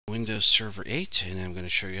Windows Server 8, and I'm going to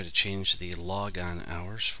show you how to change the logon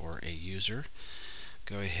hours for a user.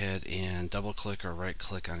 Go ahead and double click or right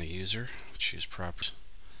click on a user, choose Properties,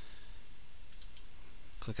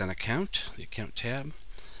 click on Account, the Account tab,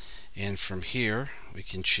 and from here we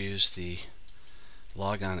can choose the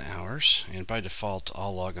logon hours, and by default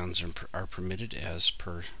all logons are permitted as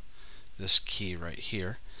per this key right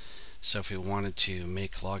here. So if we wanted to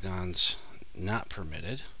make logons not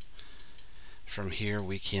permitted, from here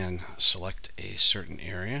we can select a certain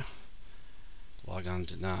area, logon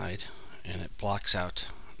denied, and it blocks out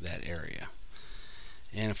that area.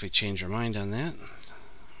 And if we change our mind on that,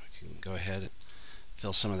 we can go ahead and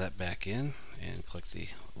fill some of that back in and click the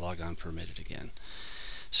logon permitted again.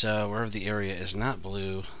 So wherever the area is not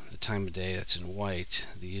blue, the time of day that's in white,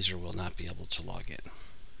 the user will not be able to log in.